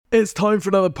It's time for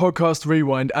another podcast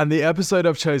rewind, and the episode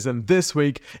I've chosen this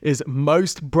week is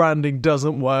Most Branding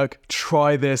Doesn't Work,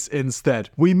 Try This Instead.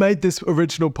 We made this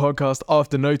original podcast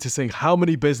after noticing how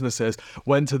many businesses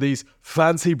went to these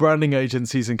fancy branding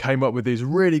agencies and came up with these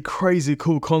really crazy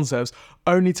cool concepts,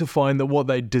 only to find that what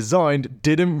they designed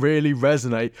didn't really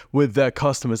resonate with their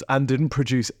customers and didn't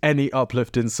produce any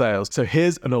uplift in sales. So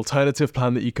here's an alternative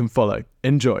plan that you can follow.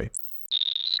 Enjoy.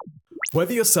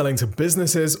 Whether you're selling to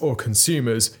businesses or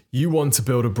consumers, you want to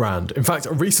build a brand. In fact,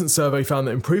 a recent survey found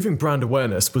that improving brand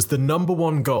awareness was the number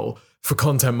one goal for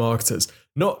content marketers.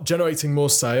 Not generating more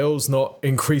sales, not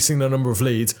increasing the number of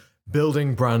leads,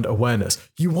 building brand awareness.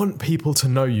 You want people to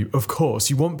know you, of course.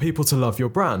 You want people to love your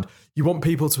brand. You want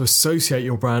people to associate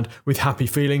your brand with happy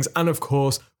feelings. And of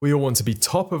course, we all want to be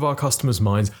top of our customers'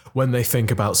 minds when they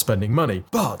think about spending money.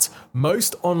 But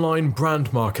most online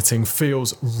brand marketing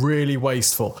feels really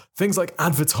wasteful. Things like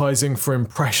advertising for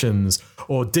impressions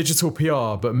or digital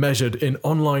PR, but measured in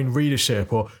online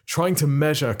readership, or trying to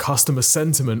measure customer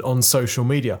sentiment on social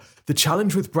media. The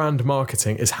challenge with brand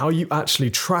marketing is how you actually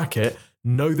track it,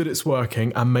 know that it's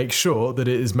working, and make sure that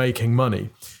it is making money.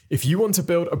 If you want to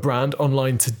build a brand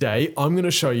online today, I'm going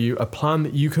to show you a plan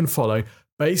that you can follow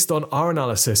based on our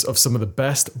analysis of some of the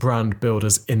best brand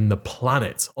builders on the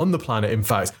planet, in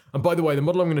fact. And by the way, the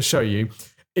model I'm going to show you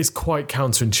is quite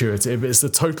counterintuitive. It's the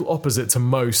total opposite to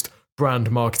most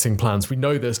brand marketing plans. We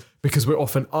know this because we're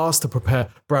often asked to prepare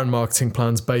brand marketing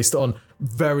plans based on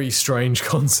very strange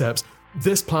concepts.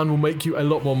 This plan will make you a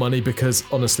lot more money because,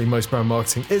 honestly, most brand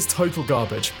marketing is total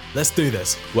garbage. Let's do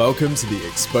this. Welcome to the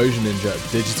Exposure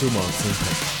Ninja Digital Marketing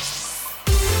Podcast.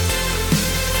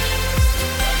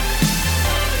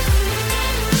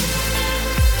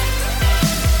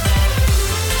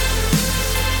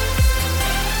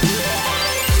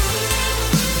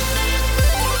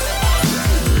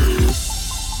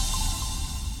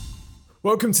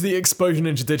 Welcome to the Exposure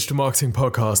Ninja Digital Marketing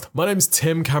Podcast. My name is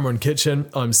Tim Cameron Kitchen.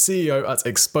 I'm CEO at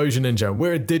Exposure Ninja.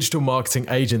 We're a digital marketing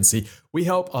agency. We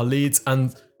help our leads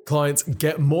and clients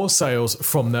get more sales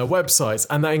from their websites,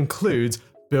 and that includes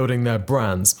building their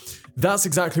brands. That's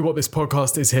exactly what this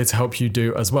podcast is here to help you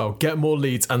do as well. Get more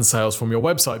leads and sales from your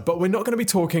website. But we're not going to be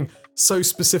talking so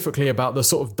specifically about the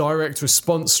sort of direct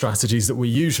response strategies that we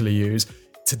usually use.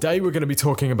 Today, we're going to be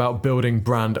talking about building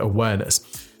brand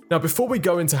awareness. Now, before we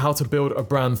go into how to build a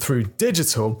brand through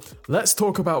digital, let's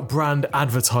talk about brand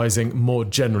advertising more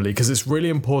generally, because it's really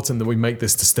important that we make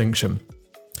this distinction.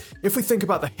 If we think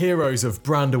about the heroes of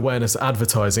brand awareness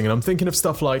advertising, and I'm thinking of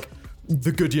stuff like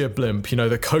the Goodyear blimp,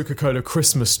 the Coca-Cola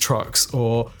Christmas trucks,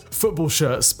 or football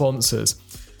shirt sponsors.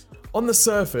 On the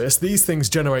surface, these things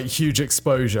generate huge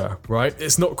exposure, right?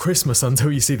 It's not Christmas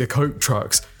until you see the Coke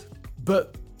trucks.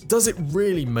 But does it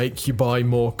really make you buy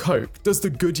more Coke? Does the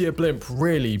Goodyear blimp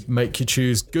really make you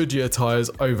choose Goodyear tires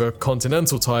over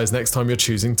Continental tires next time you're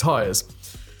choosing tires?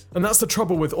 And that's the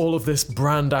trouble with all of this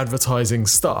brand advertising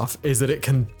stuff, is that it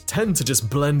can tend to just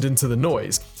blend into the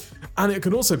noise. And it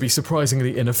can also be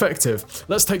surprisingly ineffective.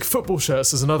 Let's take football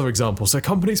shirts as another example. So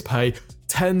companies pay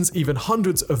tens, even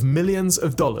hundreds of millions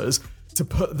of dollars to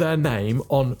put their name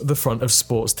on the front of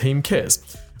sports team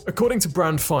kits. According to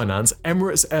Brand Finance,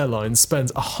 Emirates Airlines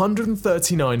spends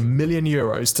 139 million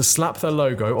euros to slap their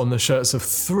logo on the shirts of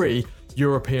 3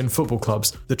 European football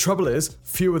clubs. The trouble is,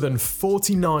 fewer than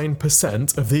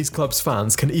 49% of these clubs'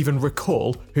 fans can even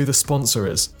recall who the sponsor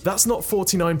is. That's not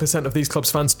 49% of these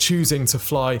clubs' fans choosing to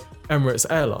fly Emirates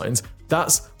Airlines,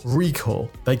 that's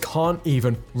recall. They can't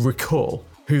even recall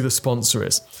who the sponsor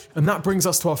is. And that brings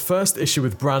us to our first issue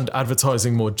with brand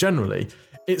advertising more generally.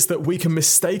 It's that we can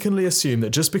mistakenly assume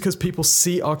that just because people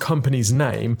see our company's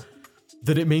name,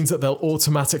 that it means that they'll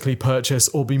automatically purchase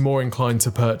or be more inclined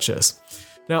to purchase.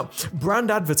 Now,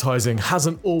 brand advertising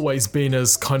hasn't always been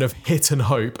as kind of hit and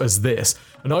hope as this.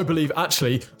 And I believe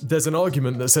actually there's an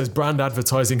argument that says brand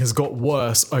advertising has got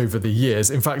worse over the years.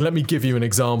 In fact, let me give you an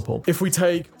example. If we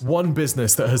take one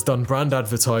business that has done brand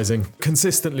advertising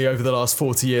consistently over the last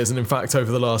 40 years, and in fact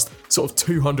over the last sort of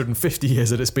 250 years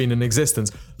that it's been in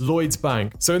existence, Lloyds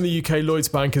Bank. So in the UK, Lloyds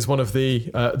Bank is one of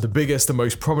the biggest and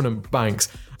most prominent banks.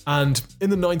 And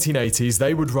in the 1980s,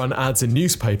 they would run ads in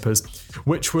newspapers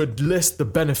which would list the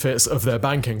benefits of their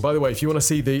banking. By the way, if you want to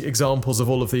see the examples of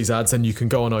all of these ads, then you can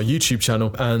go on our YouTube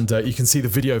channel and you can see the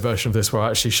video version of this where I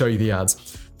actually show you the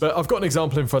ads. But I've got an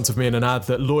example in front of me in an ad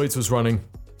that Lloyds was running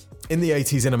in the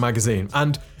 80s in a magazine.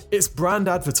 And it's brand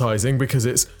advertising because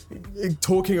it's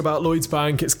talking about Lloyds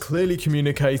Bank, it's clearly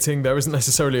communicating, there isn't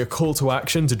necessarily a call to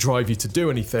action to drive you to do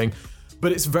anything.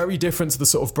 but it's very different to the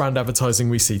sort of brand advertising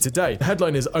we see today. The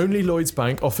headline is, "Only Lloyds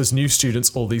Bank offers new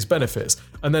students all these benefits."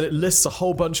 And then it lists a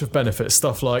whole bunch of benefits,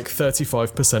 stuff like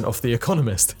 35% off The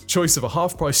Economist, choice of a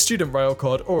half-price student rail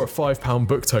card or a £5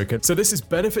 book token. So this is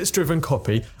benefits-driven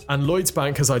copy, and Lloyds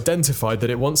Bank has identified that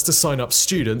it wants to sign up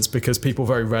students because people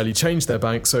very rarely change their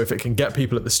bank. So if it can get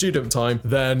people at the student time,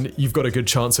 then you've got a good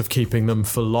chance of keeping them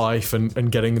for life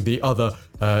and getting the other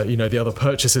the other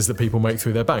purchases that people make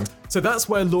through their banks. So that's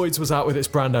where Lloyds was at with its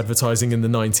brand advertising in the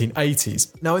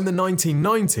 1980s. Now in the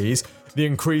 1990s, the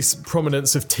increased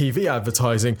prominence of TV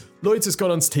advertising, Lloyds has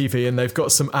gone onto TV and they've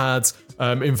got some ads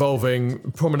involving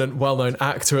prominent well-known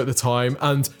actor at the time,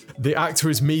 and the actor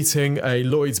is meeting a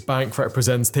Lloyds Bank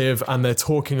representative and they're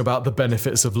talking about the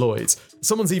benefits of Lloyds.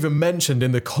 Someone's even mentioned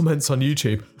in the comments on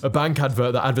YouTube a bank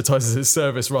advert that advertises its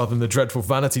service rather than the dreadful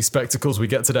vanity spectacles we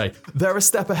get today. They're a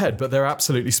step ahead, but they're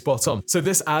absolutely spot on. So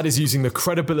this ad is using the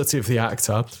credibility of the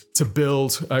actor to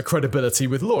build credibility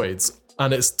with Lloyds,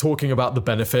 and it's talking about the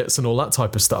benefits and all that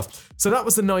type of stuff. So that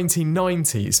was the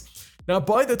 1990s. Now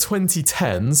by the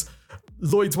 2010s,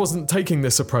 Lloyds wasn't taking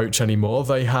this approach anymore.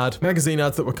 They had magazine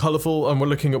ads that were colourful, and we're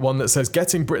looking at one that says,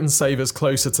 "Getting Britain's savers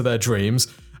closer to their dreams."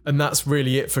 And that's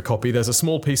really it for copy. There's a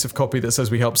small piece of copy that says,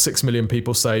 "We help 6 million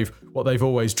people save what they've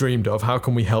always dreamed of. How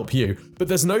can we help you?" But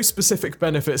there's no specific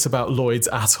benefits about Lloyds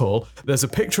at all. There's a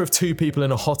picture of two people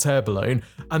in a hot air balloon,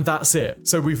 and that's it.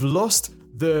 So we've lost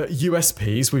the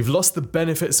USPs, we've lost the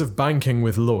benefits of banking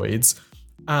with Lloyds,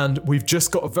 and we've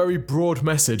just got a very broad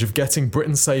message of getting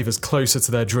Britain's savers closer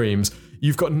to their dreams.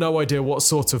 You've got no idea what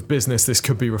sort of business this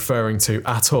could be referring to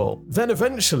at all. Then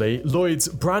eventually, Lloyds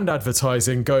brand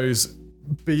advertising goes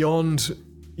beyond,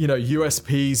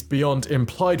 USPs, beyond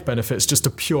implied benefits, just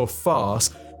a pure farce,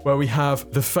 where we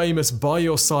have the famous Buy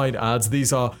Your Side ads.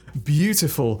 These are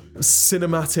beautiful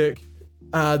cinematic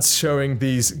ads showing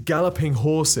these galloping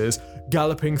horses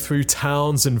galloping through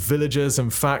towns and villages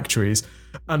and factories.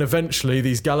 And eventually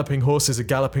these galloping horses are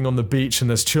galloping on the beach and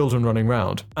there's children running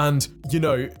around. And,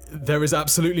 there is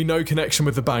absolutely no connection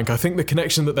with the bank. I think the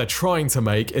connection that they're trying to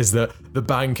make is that the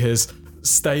bank is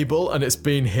stable and it's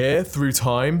been here through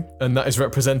time, and that is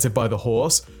represented by the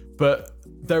horse. But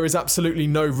there is absolutely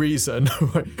no reason.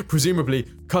 Presumably,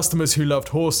 customers who loved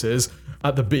horses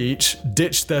at the beach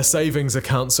ditched their savings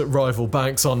accounts at rival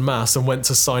banks en masse and went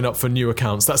to sign up for new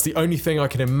accounts. That's the only thing I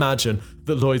can imagine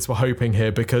that Lloyds were hoping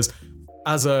here, because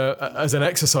as an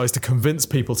exercise to convince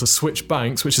people to switch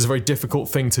banks, which is a very difficult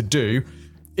thing to do,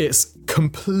 it's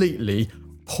completely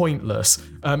pointless.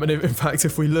 And in fact,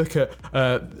 if we look at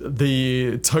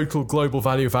the total global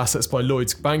value of assets by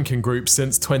Lloyds Banking Group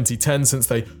since 2010, since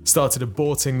they started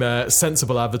aborting their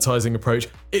sensible advertising approach,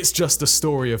 it's just a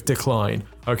story of decline,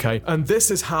 okay? And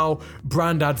this is how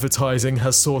brand advertising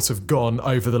has sort of gone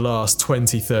over the last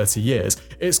 20, 30 years.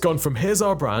 It's gone from here's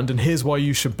our brand and here's why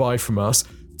you should buy from us,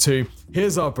 to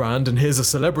here's our brand and here's a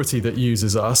celebrity that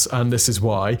uses us and this is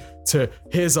why, to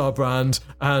here's our brand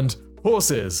and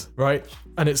horses, right?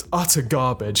 And it's utter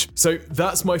garbage. So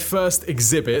that's my first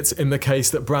exhibit in the case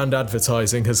that brand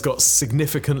advertising has got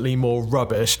significantly more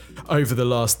rubbish over the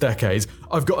last decade.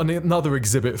 I've got another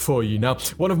exhibit for you. Now,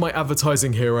 one of my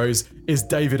advertising heroes is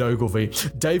David Ogilvy.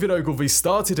 David Ogilvy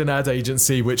started an ad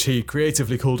agency which he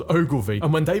creatively called Ogilvy.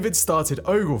 And when David started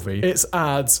Ogilvy, its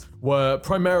ads were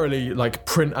primarily like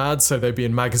print ads, so they'd be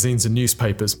in magazines and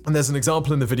newspapers. And there's an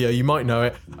example in the video, you might know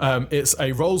it. It's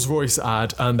a Rolls-Royce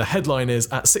ad, and the headline is,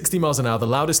 "At 60 miles an hour, the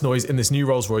loudest noise in this new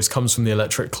Rolls-Royce comes from the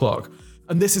electric clock."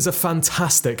 And this is a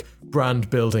fantastic brand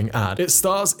building ad. It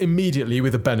starts immediately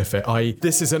with a benefit, i.e.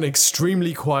 this is an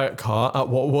extremely quiet car at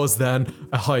what was then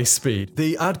a high speed.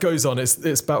 The ad goes on,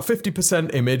 it's about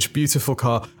 50% image, beautiful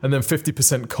car, and then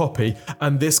 50% copy.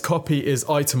 And this copy is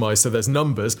itemized, so there's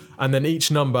numbers, and then each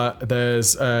number,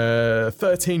 there's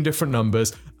 13 different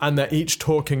numbers, and they're each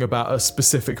talking about a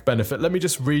specific benefit. Let me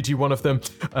just read you one of them.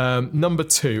 Number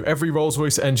 2, every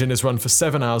Rolls-Royce engine is run for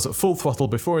 7 hours at full throttle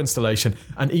before installation,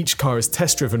 and each car is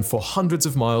test-driven for hundreds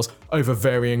of miles over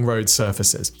varying road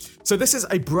surfaces. So this is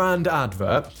a brand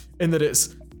advert in that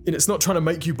it's not trying to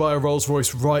make you buy a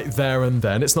Rolls-Royce right there and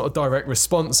then. It's not a direct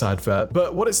response advert.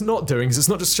 But what it's not doing is it's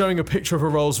not just showing a picture of a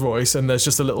Rolls-Royce and there's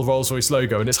just a little Rolls-Royce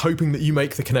logo and it's hoping that you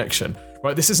make the connection,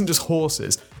 right? This isn't just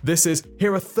horses. This is,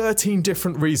 here are 13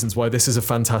 different reasons why this is a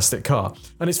fantastic car.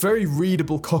 And it's very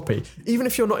readable copy. Even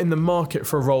if you're not in the market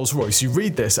for a Rolls-Royce, you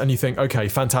read this and you think, okay,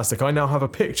 fantastic. I now have a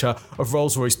picture of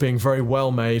Rolls-Royce being very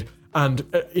well made and,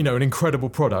 an incredible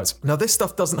product. Now, this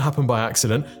stuff doesn't happen by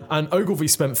accident, and Ogilvy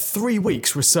spent 3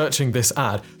 weeks researching this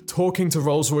ad, talking to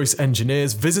Rolls-Royce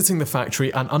engineers, visiting the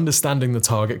factory, and understanding the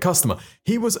target customer.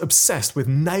 He was obsessed with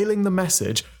nailing the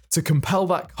message to compel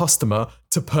that customer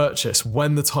to purchase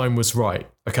when the time was right,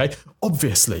 okay?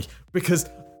 Obviously, because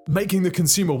making the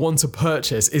consumer want to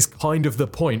purchase is kind of the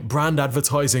point, brand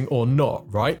advertising or not,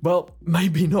 right? Well,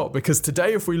 maybe not, because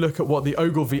today if we look at what the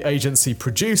Ogilvy agency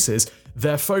produces,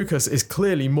 their focus is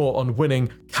clearly more on winning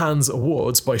Cannes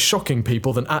awards by shocking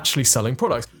people than actually selling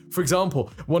products. For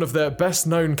example, one of their best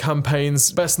known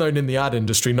campaigns, best known in the ad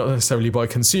industry, not necessarily by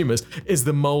consumers, is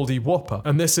the Moldy Whopper.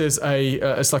 And this is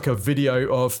it's like a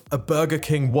video of a Burger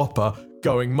King Whopper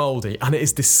going moldy, and it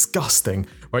is disgusting,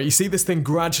 right? You see this thing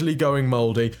gradually going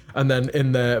moldy, and then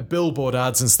in their billboard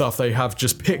ads and stuff, they have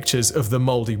just pictures of the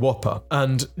moldy Whopper.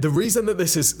 And the reason that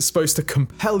this is supposed to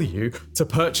compel you to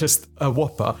purchase a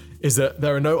Whopper is that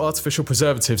there are no artificial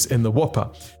preservatives in the Whopper.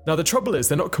 Now, the trouble is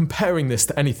they're not comparing this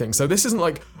to anything. So this isn't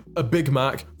like a Big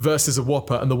Mac versus a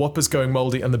Whopper and the Whopper's going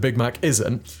moldy and the Big Mac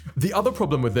isn't. The other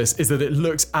problem with this is that it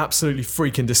looks absolutely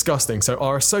freaking disgusting. So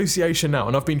our association now,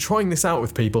 and I've been trying this out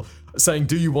with people, saying,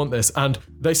 do you want this? And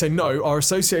they say, no, our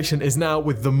association is now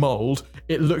with the mold.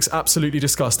 It looks absolutely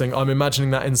disgusting. I'm imagining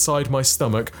that inside my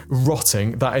stomach,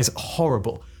 rotting. That is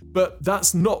horrible. But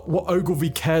that's not what Ogilvy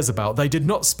cares about. They did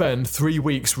not spend 3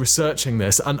 weeks researching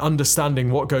this and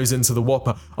understanding what goes into the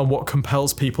Whopper and what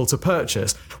compels people to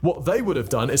purchase. What they would have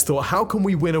done is thought, how can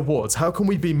we win awards? How can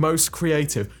we be most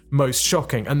creative, most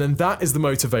shocking? And then that is the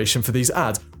motivation for these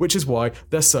ads, which is why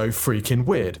they're so freaking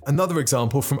weird. Another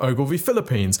example from Ogilvy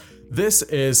Philippines. This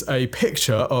is a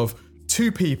picture of two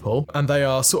people and they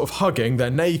are sort of hugging, they're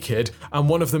naked, and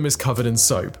one of them is covered in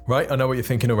soap, right? I know what you're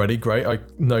thinking already, great, I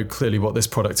know clearly what this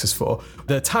product is for.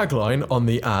 Their tagline on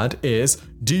the ad is,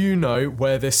 do you know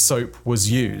where this soap was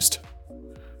used?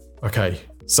 Okay,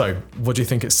 so what do you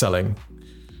think it's selling?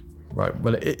 Right,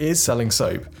 well, it is selling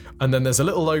soap. And then there's a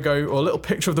little logo or a little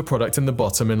picture of the product in the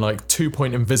bottom in like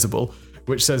 2-point invisible,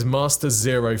 which says Master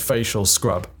Zero Facial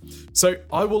Scrub. So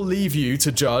I will leave you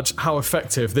to judge how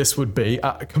effective this would be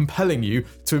at compelling you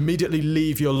to immediately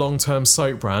leave your long-term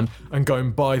soap brand and go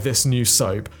and buy this new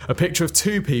soap. A picture of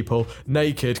two people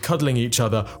naked, cuddling each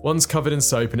other, one's covered in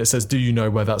soap, and it says, do you know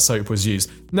where that soap was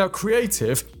used? Now,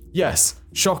 creative, yes.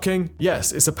 Shocking,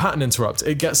 yes. It's a pattern interrupt.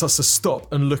 It gets us to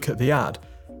stop and look at the ad.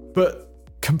 But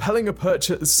compelling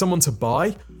someone to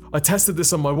buy? I tested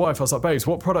this on my wife. I was like, babes,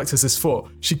 what product is this for?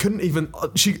 She couldn't even,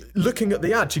 looking at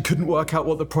the ad, she couldn't work out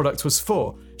what the product was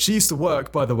for. She used to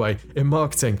work, by the way, in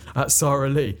marketing at Sara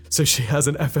Lee. So she has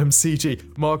an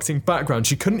FMCG marketing background.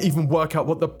 She couldn't even work out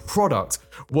what the product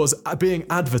was being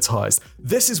advertised.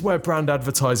 This is where brand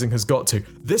advertising has got to.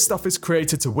 This stuff is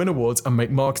created to win awards and make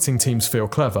marketing teams feel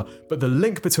clever. But the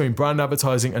link between brand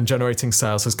advertising and generating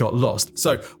sales has got lost.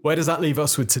 So where does that leave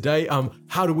us with today?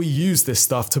 How do we use this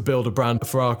stuff to build a brand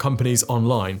for our companies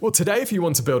online? Well, today, if you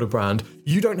want to build a brand,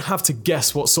 you don't have to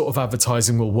guess what sort of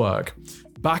advertising will work.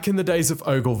 Back in the days of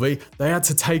Ogilvy, they had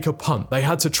to take a punt. They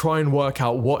had to try and work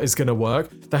out what is going to work.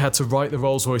 They had to write the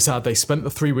Rolls-Royce ad. They spent the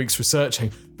 3 weeks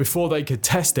researching before they could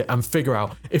test it and figure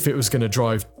out if it was going to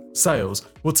drive sales.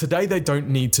 Well, today they don't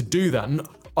need to do that. And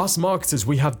us marketers,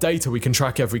 we have data. We can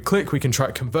track every click. We can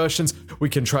track conversions. We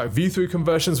can track view-through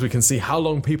conversions. We can see how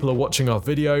long people are watching our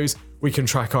videos. We can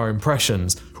track our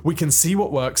impressions. We can see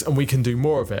what works and we can do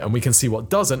more of it. And we can see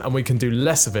what doesn't and we can do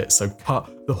less of it. So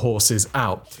cut the horses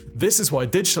out. This is why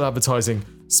digital advertising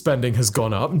spending has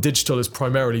gone up. Digital is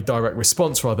primarily direct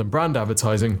response rather than brand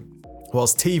advertising,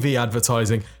 whilst TV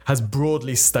advertising has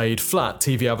broadly stayed flat.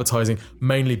 TV advertising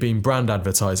mainly being brand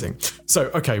advertising.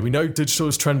 So, okay, we know digital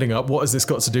is trending up. What has this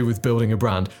got to do with building a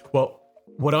brand? Well,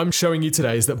 what I'm showing you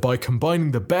today is that by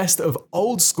combining the best of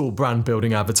old school brand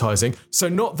building advertising, so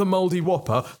not the moldy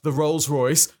Whopper, the Rolls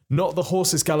Royce, not the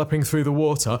horses galloping through the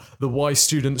water, the why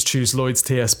students choose Lloyd's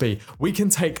TSB, we can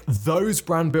take those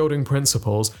brand building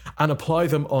principles and apply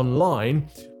them online.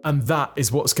 And that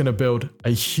is what's going to build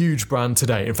a huge brand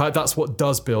today. In fact, that's what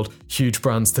does build huge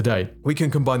brands today. We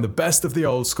can combine the best of the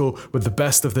old school with the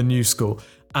best of the new school.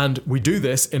 And we do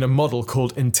this in a model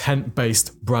called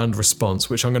intent-based brand response,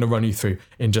 which I'm going to run you through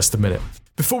in just a minute.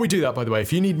 Before we do that, by the way,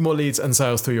 if you need more leads and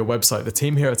sales through your website, the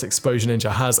team here at Exposure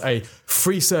Ninja has a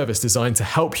free service designed to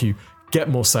help you get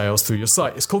more sales through your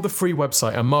site. It's called the Free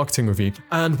Website and Marketing Review.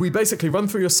 And we basically run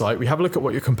through your site. We have a look at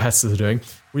what your competitors are doing.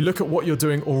 We look at what you're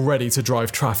doing already to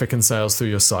drive traffic and sales through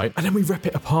your site. And then we rip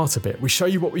it apart a bit. We show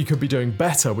you what you could be doing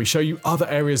better. We show you other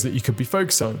areas that you could be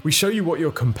focused on. We show you what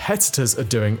your competitors are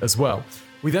doing as well.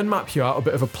 We then map you out a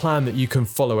bit of a plan that you can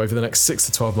follow over the next 6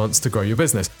 to 12 months to grow your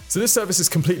business. So this service is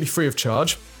completely free of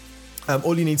charge.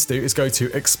 All you need to do is go to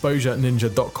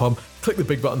exposureninja.com, click the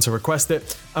big button to request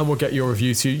it, and we'll get your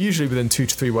review to you, usually within 2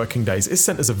 to 3 working days. It's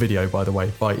sent as a video, by the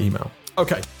way, by email.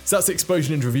 Okay, so that's the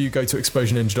Exposure Ninja review. Go to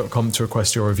exposureninja.com to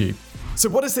request your review. So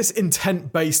what is this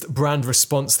intent-based brand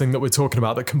response thing that we're talking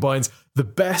about that combines the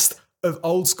best of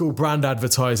old school brand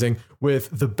advertising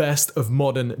with the best of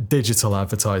modern digital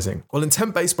advertising? Well,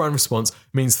 intent-based brand response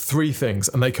means three things,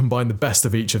 and they combine the best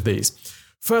of each of these.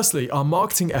 Firstly, our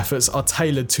marketing efforts are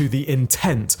tailored to the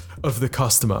intent of the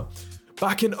customer.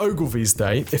 Back in Ogilvy's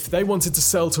day, if they wanted to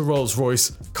sell to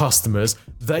Rolls-Royce customers,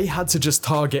 they had to just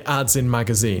target ads in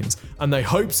magazines. And they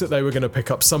hoped that they were going to pick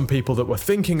up some people that were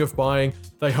thinking of buying,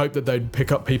 they hoped that they'd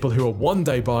pick up people who are one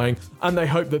day buying, and they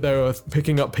hoped that they were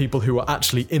picking up people who were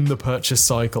actually in the purchase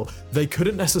cycle. They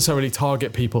couldn't necessarily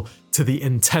target people to the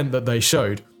intent that they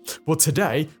showed. Well,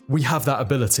 today we have that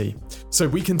ability. So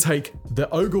we can take the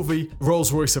Ogilvy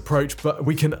Rolls-Royce approach, but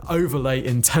we can overlay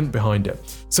intent behind it.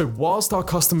 So whilst our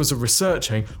customers are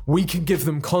researching, we can give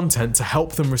them content to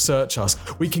help them research us.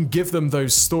 We can give them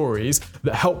those stories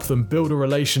that help them build a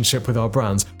relationship with our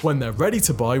brands. When they're ready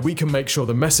to buy, we can make sure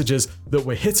the messages that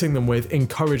we're hitting them with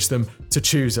encourage them to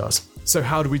choose us. So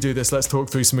how do we do this? Let's talk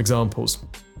through some examples.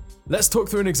 Let's talk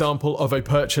through an example of a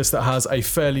purchase that has a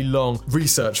fairly long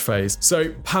research phase.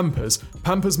 So Pampers.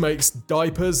 Pampers makes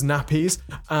diapers, nappies,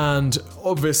 and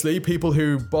obviously people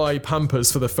who buy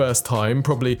Pampers for the first time,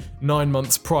 probably 9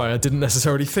 months prior, didn't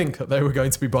necessarily think that they were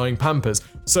going to be buying Pampers.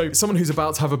 So someone who's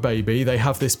about to have a baby, they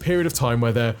have this period of time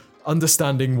where they're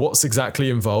understanding what's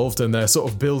exactly involved, and they're sort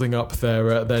of building up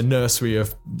their nursery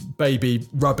of baby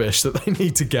rubbish that they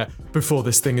need to get before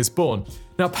this thing is born.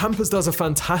 Now, Pampers does a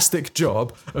fantastic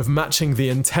job of matching the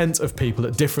intent of people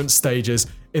at different stages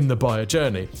in the buyer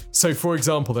journey. So, for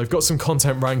example, they've got some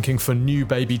content ranking for New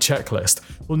Baby Checklist.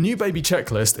 Well, New Baby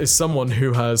Checklist is someone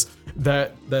who has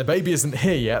their baby isn't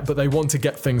here yet, but they want to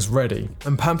get things ready.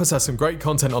 And Pampers has some great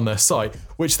content on their site,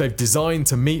 which they've designed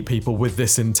to meet people with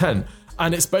this intent.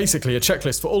 And it's basically a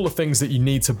checklist for all the things that you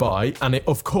need to buy. And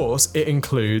of course, it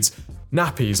includes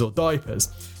nappies or diapers.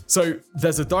 So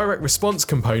there's a direct response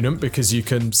component because you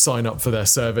can sign up for their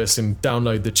service and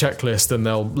download the checklist and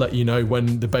they'll let you know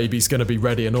when the baby's going to be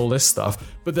ready and all this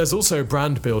stuff. But there's also a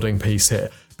brand building piece here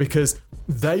because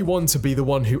they want to be the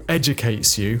one who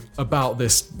educates you about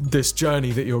this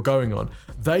journey that you're going on.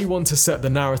 They want to set the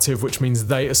narrative, which means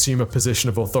they assume a position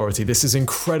of authority. This is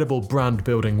incredible brand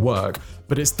building work,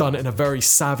 but it's done in a very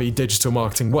savvy digital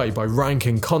marketing way by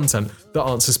ranking content that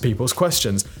answers people's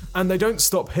questions. And they don't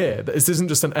stop here. This isn't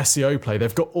just an SEO play.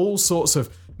 They've got all sorts of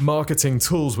marketing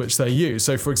tools which they use.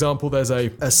 So for example, there's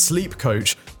a sleep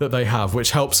coach that they have,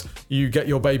 which helps you get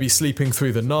your baby sleeping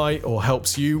through the night or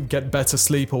helps you get better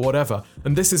sleep or whatever.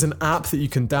 And this is an app that you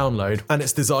can download, and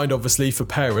it's designed obviously for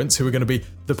parents who are going to be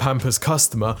the Pampers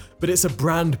customer, but it's a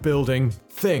brand building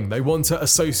thing. They want to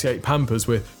associate Pampers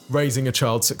with raising a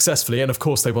child successfully, and of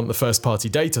course they want the first party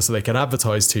data so they can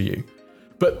advertise to you.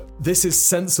 But this is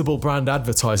sensible brand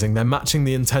advertising. They're matching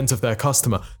the intent of their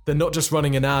customer. They're not just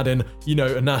running an ad in,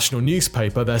 a national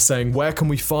newspaper. They're saying, where can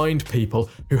we find people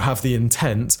who have the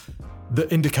intent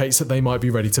that indicates that they might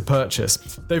be ready to purchase?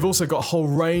 They've also got a whole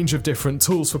range of different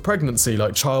tools for pregnancy,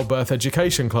 like childbirth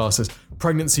education classes,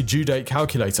 pregnancy due date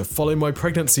calculator, follow my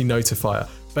pregnancy notifier,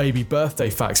 baby birthday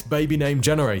facts, baby name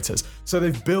generators. So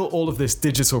they've built all of this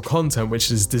digital content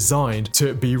which is designed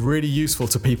to be really useful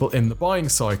to people in the buying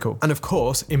cycle. And of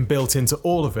course, inbuilt into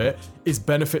all of it is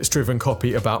benefits-driven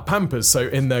copy about Pampers. So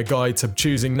in their guide to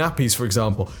choosing nappies, for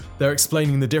example, they're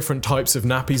explaining the different types of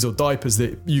nappies or diapers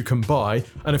that you can buy.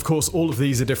 And of course, all of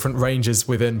these are different ranges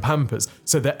within Pampers.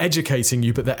 So they're educating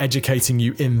you, but they're educating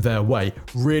you in their way.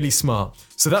 Really smart.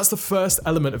 So that's the first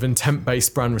element of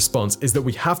intent-based brand response, is that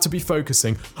we have to be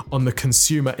focusing on the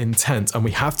consumer intent, and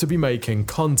we have to be making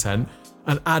content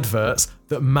and adverts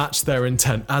that match their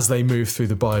intent as they move through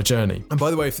the buyer journey. And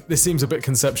by the way, if this seems a bit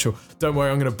conceptual, don't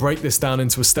worry, I'm going to break this down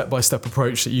into a step-by-step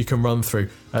approach that you can run through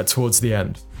towards the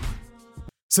end.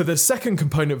 So the second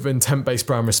component of intent-based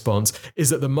brand response is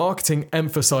that the marketing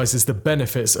emphasizes the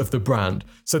benefits of the brand.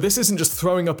 So this isn't just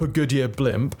throwing up a Goodyear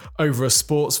blimp over a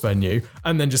sports venue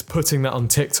and then just putting that on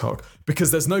TikTok,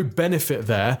 because there's no benefit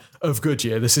there of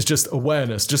Goodyear. This is just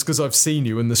awareness. Just because I've seen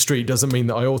you in the street doesn't mean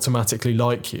that I automatically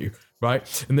like you,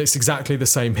 right? And it's exactly the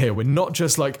same here. We're not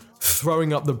just like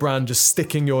throwing up the brand, just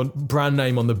sticking your brand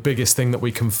name on the biggest thing that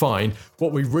we can find.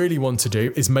 What we really want to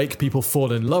do is make people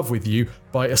fall in love with you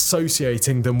by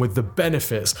associating them with the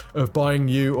benefits of buying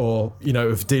you or,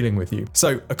 of dealing with you.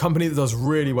 So a company that does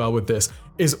really well with this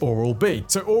is Oral-B.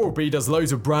 So Oral-B does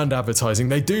loads of brand advertising.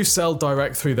 They do sell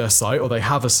direct through their site, or they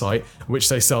have a site which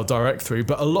they sell direct through,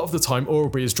 but a lot of the time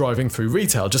Oral-B is driving through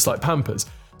retail, just like Pampers.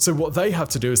 So what they have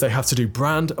to do is they have to do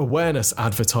brand awareness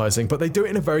advertising, but they do it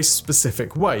in a very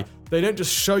specific way. They don't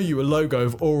just show you a logo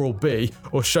of Oral-B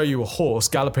or show you a horse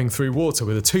galloping through water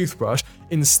with a toothbrush.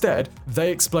 Instead,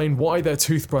 they explain why their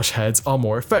toothbrush heads are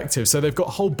more effective. So they've got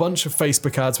a whole bunch of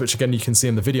Facebook ads, which again you can see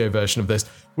in the video version of this,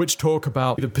 which talk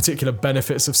about the particular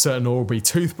benefits of certain Oral-B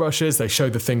toothbrushes. They show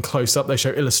the thing close up. They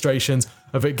show illustrations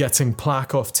of it getting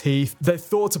plaque off teeth. They've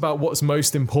thought about what's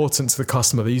most important to the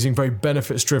customer. They're using very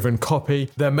benefits-driven copy.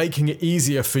 They're making it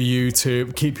easier for you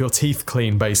to keep your teeth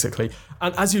clean, basically.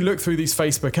 And as you look through these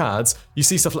Facebook ads, you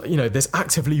see stuff like, this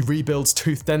actively rebuilds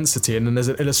tooth density, and then there's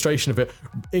an illustration of it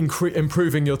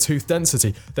improving your tooth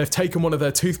density. They've taken one of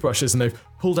their toothbrushes and they've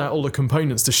pulled out all the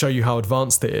components to show you how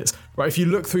advanced it is. Right? If you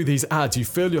look through these ads, you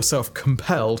feel yourself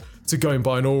compelled to go and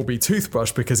buy an Oral-B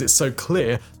toothbrush because it's so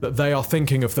clear that they are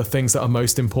thinking of the things that are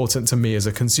most important to me as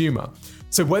a consumer.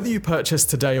 So whether you purchase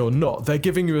today or not, they're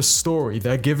giving you a story,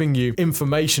 they're giving you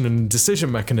information and decision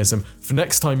mechanism for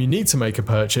next time you need to make a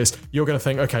purchase. You're going to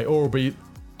think, okay, Oral-B,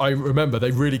 I remember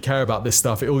they really care about this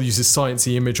stuff. It all uses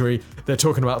sciencey imagery. They're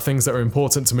talking about things that are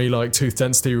important to me, like tooth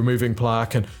density, removing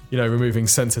plaque, and removing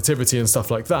sensitivity and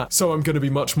stuff like that. So I'm going to be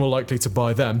much more likely to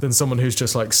buy them than someone who's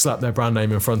just like slapped their brand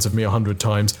name in front of me 100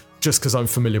 times. Just because I'm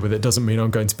familiar with it doesn't mean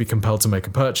I'm going to be compelled to make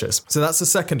a purchase. So that's the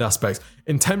second aspect.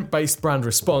 Intent-based brand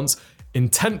response.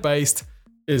 Intent-based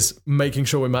is making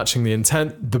sure we're matching the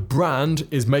intent. The brand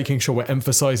is making sure we're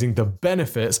emphasizing the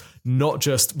benefits, not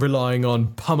just relying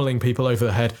on pummeling people over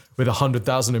the head with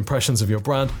 100,000 impressions of your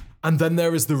brand. And then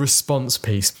there is the response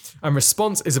piece. And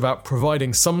response is about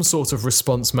providing some sort of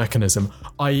response mechanism,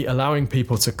 i.e. allowing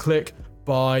people to click,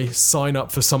 buy, sign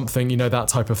up for something, that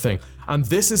type of thing. And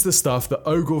this is the stuff that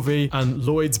Ogilvy and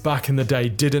Lloyd's back in the day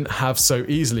didn't have so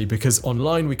easily, because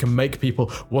online we can make people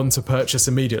want to purchase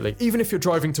immediately. Even if you're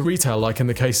driving to retail, like in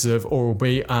the cases of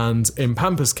Oral-B and in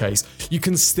Pampers' case, you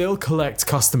can still collect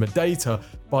customer data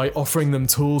by offering them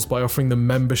tools, by offering them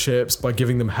memberships, by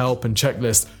giving them help and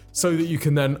checklists, so that you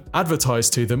can then advertise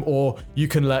to them, or you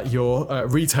can let your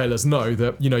retailers know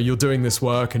that you're doing this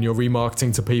work and you're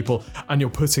remarketing to people and you're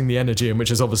putting the energy in,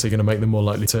 which is obviously going to make them more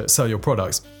likely to sell your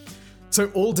products. So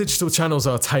all digital channels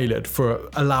are tailored for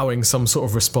allowing some sort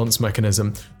of response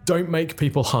mechanism. Don't make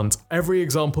people hunt. Every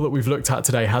example that we've looked at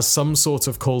today has some sort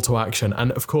of call to action.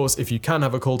 And of course, if you can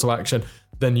have a call to action,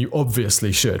 then you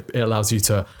obviously should. It allows you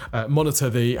to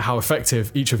monitor how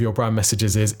effective each of your brand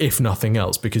messages is, if nothing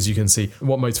else, because you can see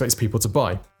what motivates people to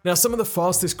buy. Now, some of the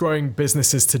fastest growing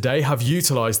businesses today have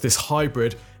utilized this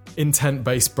hybrid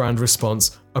intent-based brand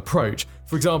response approach.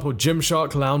 For example,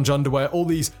 Gymshark, Lounge Underwear, all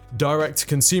these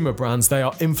direct-to-consumer brands, they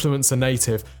are influencer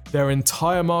native. Their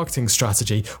entire marketing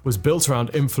strategy was built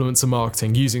around influencer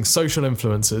marketing, using social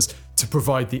influencers to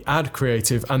provide the ad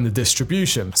creative and the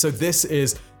distribution. So this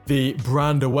is the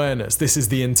brand awareness. This is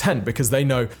the intent, because they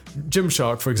know,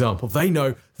 Gymshark, for example, they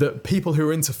know that people who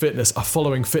are into fitness are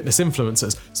following fitness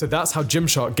influencers. So that's how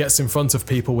Gymshark gets in front of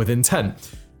people with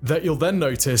intent. That you'll then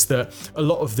notice that a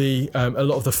lot of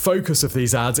the focus of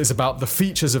these ads is about the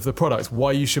features of the product,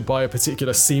 why you should buy a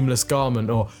particular seamless garment,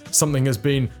 or something has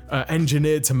been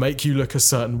engineered to make you look a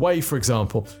certain way, for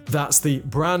example. That's the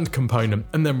brand component.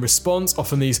 And then response,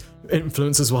 often these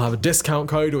influencers will have a discount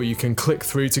code, or you can click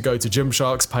through to go to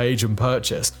Gymshark's page and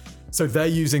purchase. So they're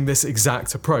using this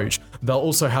exact approach. They'll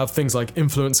also have things like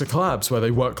influencer collabs, where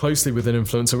they work closely with an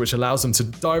influencer, which allows them to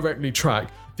directly track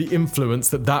the influence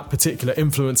that particular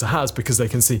influencer has, because they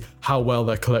can see how well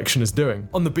their collection is doing.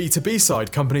 On the B2B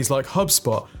side, companies like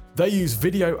HubSpot, they use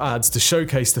video ads to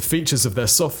showcase the features of their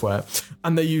software,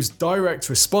 and they use direct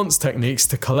response techniques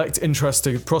to collect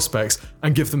interested prospects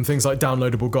and give them things like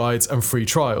downloadable guides and free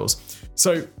trials.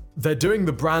 So they're doing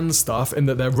the brand stuff in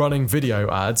that they're running video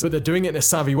ads, but they're doing it in a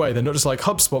savvy way. They're not just like,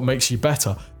 HubSpot makes you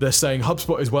better. They're saying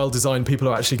HubSpot is well designed, people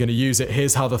are actually going to use it,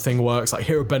 here's how the thing works, like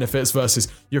here are benefits versus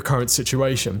your current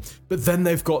situation. But then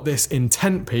they've got this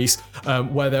intent piece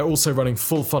where they're also running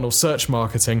full funnel search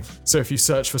marketing. So if you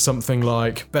search for something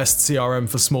like best CRM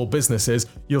for small businesses,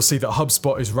 you'll see that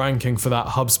HubSpot is ranking for that.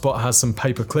 HubSpot has some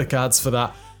pay-per-click ads for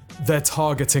that. They're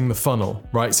targeting the funnel,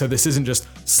 right? So this isn't just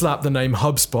slap the name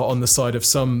HubSpot on the side of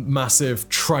some massive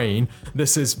train.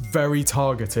 This is very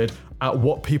targeted at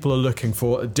what people are looking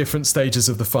for at different stages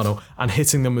of the funnel and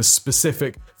hitting them with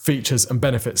specific features and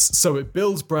benefits. So it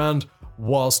builds brand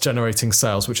whilst generating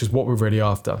sales, which is what we're really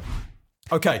after.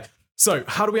 Okay, So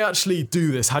how do we actually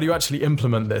do this? How do you actually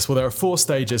implement this? Well, there are 4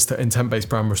 stages to intent-based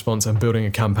brand response and building a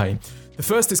campaign. The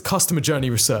first is customer journey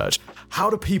research.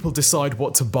 How do people decide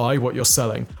what to buy, what you're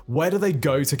selling? Where do they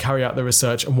go to carry out the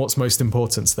research, and what's most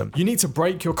important to them? You need to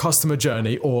break your customer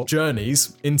journey or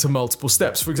journeys into multiple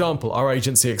steps. For example, our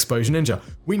agency Exposure Ninja.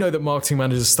 We know that marketing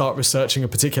managers start researching a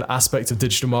particular aspect of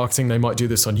digital marketing. They might do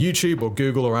this on YouTube or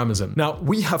Google or Amazon. Now,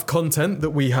 we have content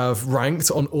that we have ranked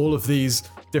on all of these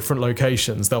different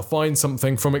locations. They'll find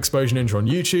something from Exposure Ninja on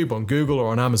YouTube, on Google, or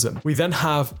on Amazon. We then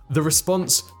have the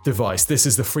response device. This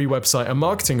is the free website and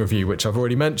marketing review, which I've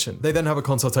already mentioned. They then have a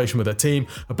consultation with their team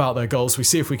about their goals. We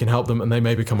see if we can help them and they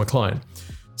may become a client.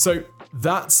 So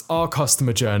that's our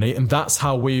customer journey, and that's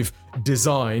how we've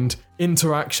designed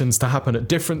interactions to happen at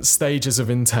different stages of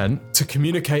intent to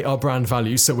communicate our brand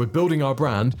value. So we're building our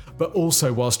brand, but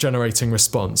also whilst generating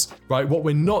response, right? What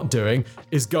we're not doing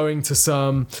is going to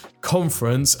some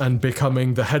conference and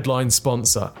becoming the headline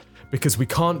sponsor, because we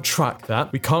can't track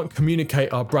that. We can't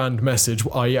communicate our brand message,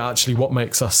 i.e. actually what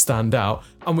makes us stand out,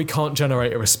 and we can't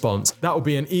generate a response. That would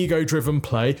be an ego-driven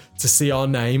play to see our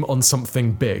name on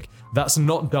something big. That's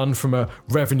not done from a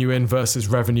revenue in versus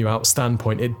revenue out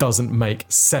standpoint. It doesn't make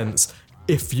sense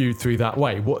if viewed through that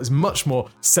way. What is much more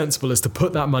sensible is to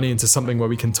put that money into something where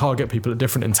we can target people at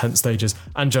different intent stages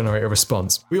and generate a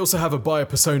response. We also have a buyer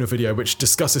persona video which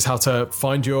discusses how to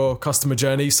find your customer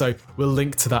journey, so we'll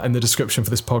link to that in the description for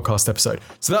this podcast episode.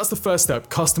 So that's the first step,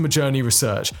 customer journey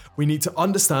research. We need to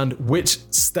understand which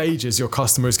stages your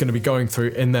customer is going to be going through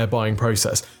in their buying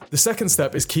process. The second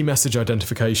step is key message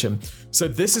identification. So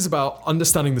this is about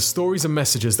understanding the stories and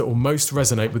messages that will most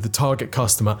resonate with the target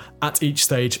customer at each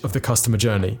stage of the customer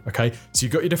journey. Okay, so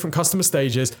you've got your different customer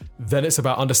stages, then it's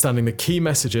about understanding the key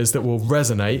messages that will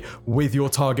resonate with your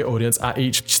target audience at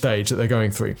each stage that they're going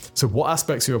through. So what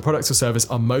aspects of your product or service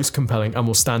are most compelling and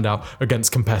will stand out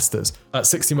against competitors? At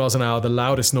 60 miles an hour, the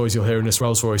loudest noise you'll hear in this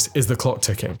Rolls Royce is the clock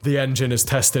ticking. The engine is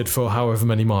tested for however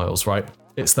many miles, right?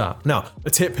 It's that. Now, a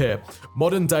tip here.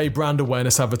 Modern day brand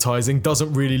awareness advertising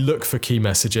doesn't really look for key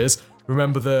messages.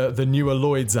 Remember the newer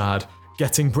Lloyd's ad,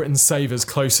 getting Britain's savers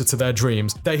closer to their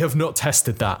dreams. They have not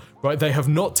tested that, right? They have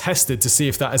not tested to see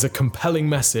if that is a compelling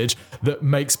message that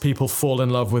makes people fall in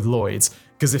love with Lloyd's.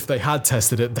 Because if they had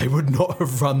tested it, they would not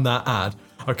have run that ad.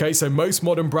 Okay, so most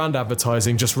modern brand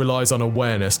advertising just relies on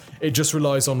awareness. It just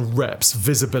relies on reps,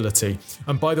 visibility.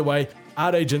 And by the way,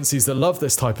 ad agencies that love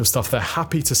this type of stuff, they're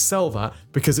happy to sell that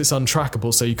because it's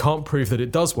untrackable. So you can't prove that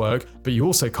it does work, but you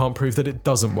also can't prove that it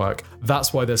doesn't work.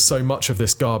 That's why there's so much of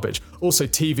this garbage. Also,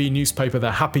 TV, newspaper,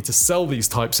 they're happy to sell these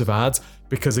types of ads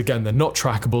because, again, they're not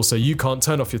trackable. So you can't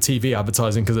turn off your TV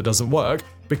advertising because it doesn't work,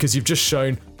 because you've just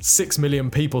shown 6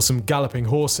 million people some galloping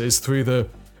horses through the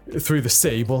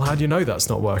sea. Well, how do you know that's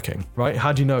not working, right?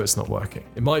 How do you know it's not working?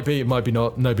 It might be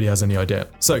not. Nobody has any idea.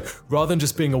 So rather than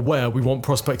just being aware, we want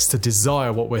prospects to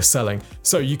desire what we're selling.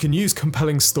 So you can use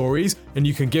compelling stories and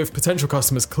you can give potential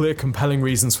customers clear, compelling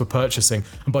reasons for purchasing.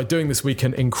 And by doing this, we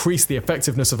can increase the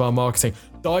effectiveness of our marketing.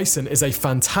 Dyson is a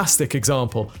fantastic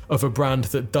example of a brand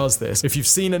that does this. If you've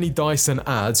seen any Dyson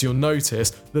ads, you'll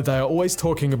notice that they are always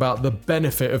talking about the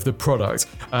benefit of the product.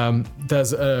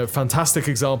 There's a fantastic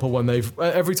example when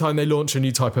every time they launch a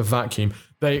new type of vacuum,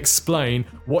 they explain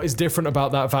what is different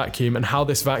about that vacuum and how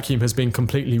this vacuum has been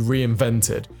completely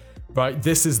reinvented. Right,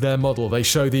 this is their model. They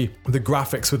show the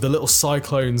graphics with the little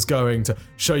cyclones going to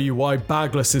show you why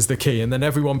bagless is the key, and then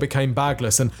everyone became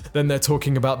bagless, and then they're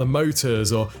talking about the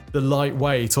motors or the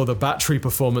lightweight or the battery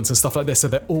performance and stuff like this. So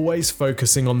they're always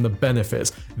focusing on the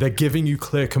benefits. They're giving you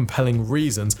clear, compelling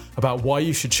reasons about why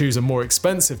you should choose a more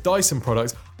expensive Dyson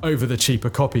product over the cheaper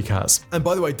copycats. And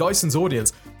by the way, Dyson's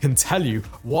audience can tell you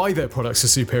why their products are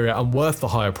superior and worth the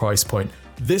higher price point.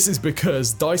 This is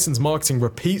because Dyson's marketing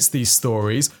repeats these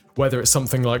stories, whether it's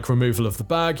something like removal of the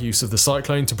bag, use of the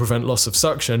cyclone to prevent loss of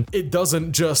suction. It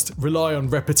doesn't just rely on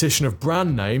repetition of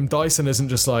brand name. Dyson isn't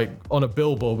just like on a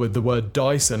billboard with the word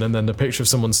Dyson and then the picture of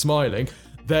someone smiling.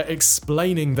 They're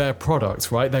explaining their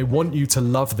product, right? They want you to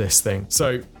love this thing.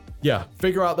 So yeah,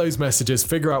 figure out those messages,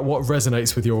 figure out what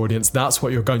resonates with your audience. That's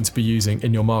what you're going to be using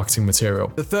in your marketing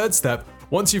material. The third step,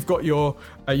 once you've got your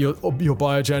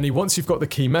buyer journey, once you've got the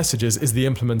key messages, is the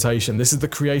implementation. This is the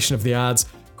creation of the ads,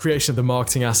 creation of the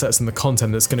marketing assets and the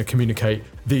content that's going to communicate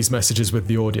these messages with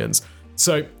the audience.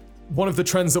 So one of the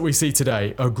trends that we see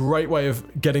today, a great way of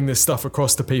getting this stuff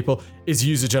across to people, is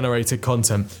user-generated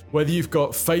content. Whether you've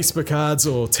got Facebook ads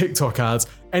or TikTok ads,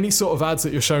 any sort of ads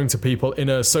that you're showing to people in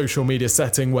a social media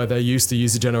setting where they're used to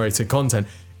user-generated content,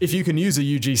 if you can use a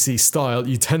UGC style,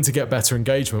 you tend to get better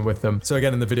engagement with them. So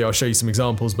again, in the video, I'll show you some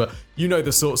examples, but you know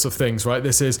the sorts of things, right?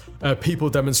 This is people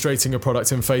demonstrating a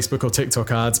product in Facebook or TikTok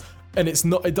ads, and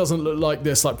it doesn't look like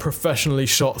this like professionally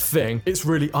shot thing. It's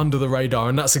really under the radar,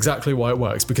 and that's exactly why it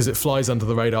works, because it flies under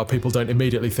the radar. People don't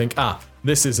immediately think,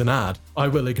 this is an ad. I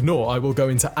will go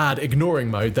into ad ignoring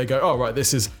mode. They go, oh right,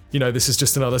 this is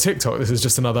just another TikTok. This is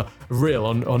just another reel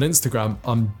on Instagram.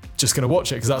 I'm just going to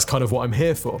watch it because that's kind of what I'm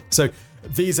here for. So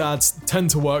these ads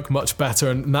tend to work much better,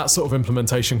 and that sort of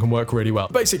implementation can work really well.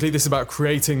 Basically, this is about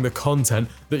creating the content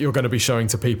that you're going to be showing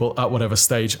to people at whatever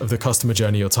stage of the customer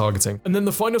journey you're targeting. And then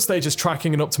the final stage is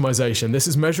tracking and optimization. This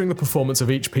is measuring the performance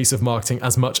of each piece of marketing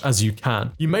as much as you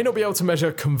can. You may not be able to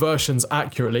measure conversions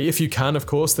accurately. If you can, of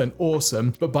course, then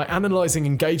awesome. But by analyzing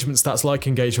engagement stats like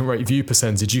engagement rate, view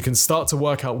percentage, you can start to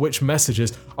work out which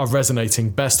messages are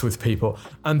resonating best with people.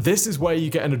 And this is where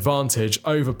you get an advantage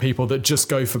over people that just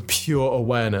go for pure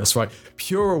awareness, right?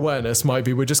 Pure awareness might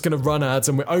be, we're just going to run ads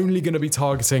and we're only going to be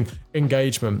targeting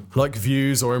engagement, like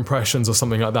views or impressions or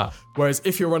something like that. Whereas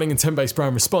if you're running intent-based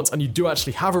brand response and you do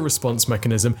actually have a response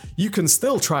mechanism, you can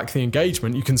still track the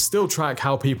engagement. You can still track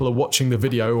how people are watching the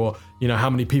video, or how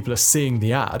many people are seeing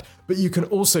the ad, but you can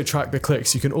also track the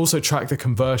clicks. You can also track the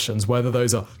conversions, whether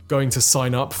those are going to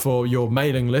sign up for your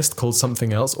mailing list called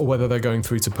something else, or whether they're going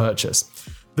through to purchase.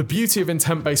 The beauty of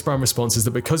intent-based brand response is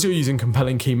that because you're using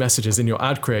compelling key messages in your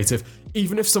ad creative,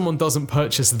 even if someone doesn't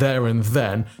purchase there and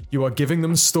then, you are giving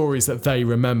them stories that they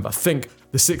remember. Think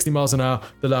the 60 miles an hour,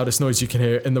 the loudest noise you can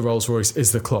hear in the Rolls-Royce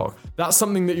is the clock. That's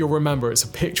something that you'll remember. It's a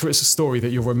picture, it's a story that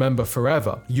you'll remember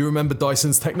forever. You remember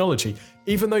Dyson's technology.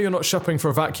 Even though you're not shopping for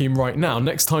a vacuum right now,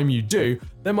 next time you do,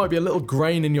 there might be a little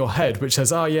grain in your head which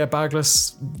says,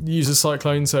 bagless, uses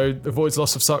cyclone, so avoids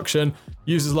loss of suction,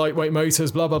 uses lightweight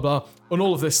motors, blah, blah, blah, and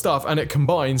all of this stuff, and it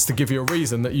combines to give you a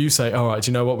reason that you say, all right,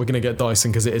 you know what, we're going to get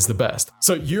Dyson because it is the best.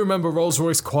 So you remember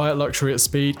Rolls-Royce, quiet luxury at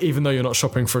speed, even though you're not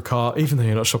shopping for a car, even though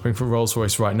you're not shopping for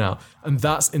Rolls-Royce right now. And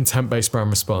that's intent-based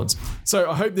brand response. So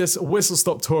I hope this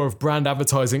whistle-stop tour of brand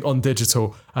advertising on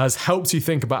digital has helped you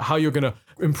think about how you're going to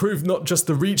improve not just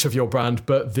the reach of your brand,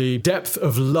 but the depth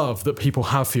of love that people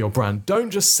have for your brand. Don't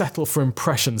just settle for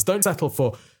impressions. Don't settle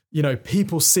for,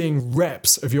 people seeing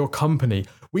reps of your company.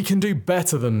 We can do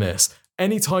better than this.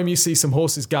 Anytime you see some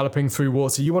horses galloping through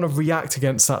water, you want to react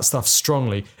against that stuff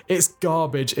strongly. It's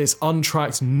garbage. It's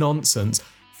untracked nonsense.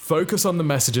 Focus on the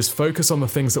messages, focus on the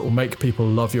things that will make people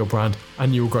love your brand,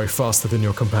 and you'll grow faster than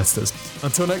your competitors.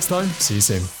 Until next time, see you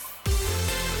soon.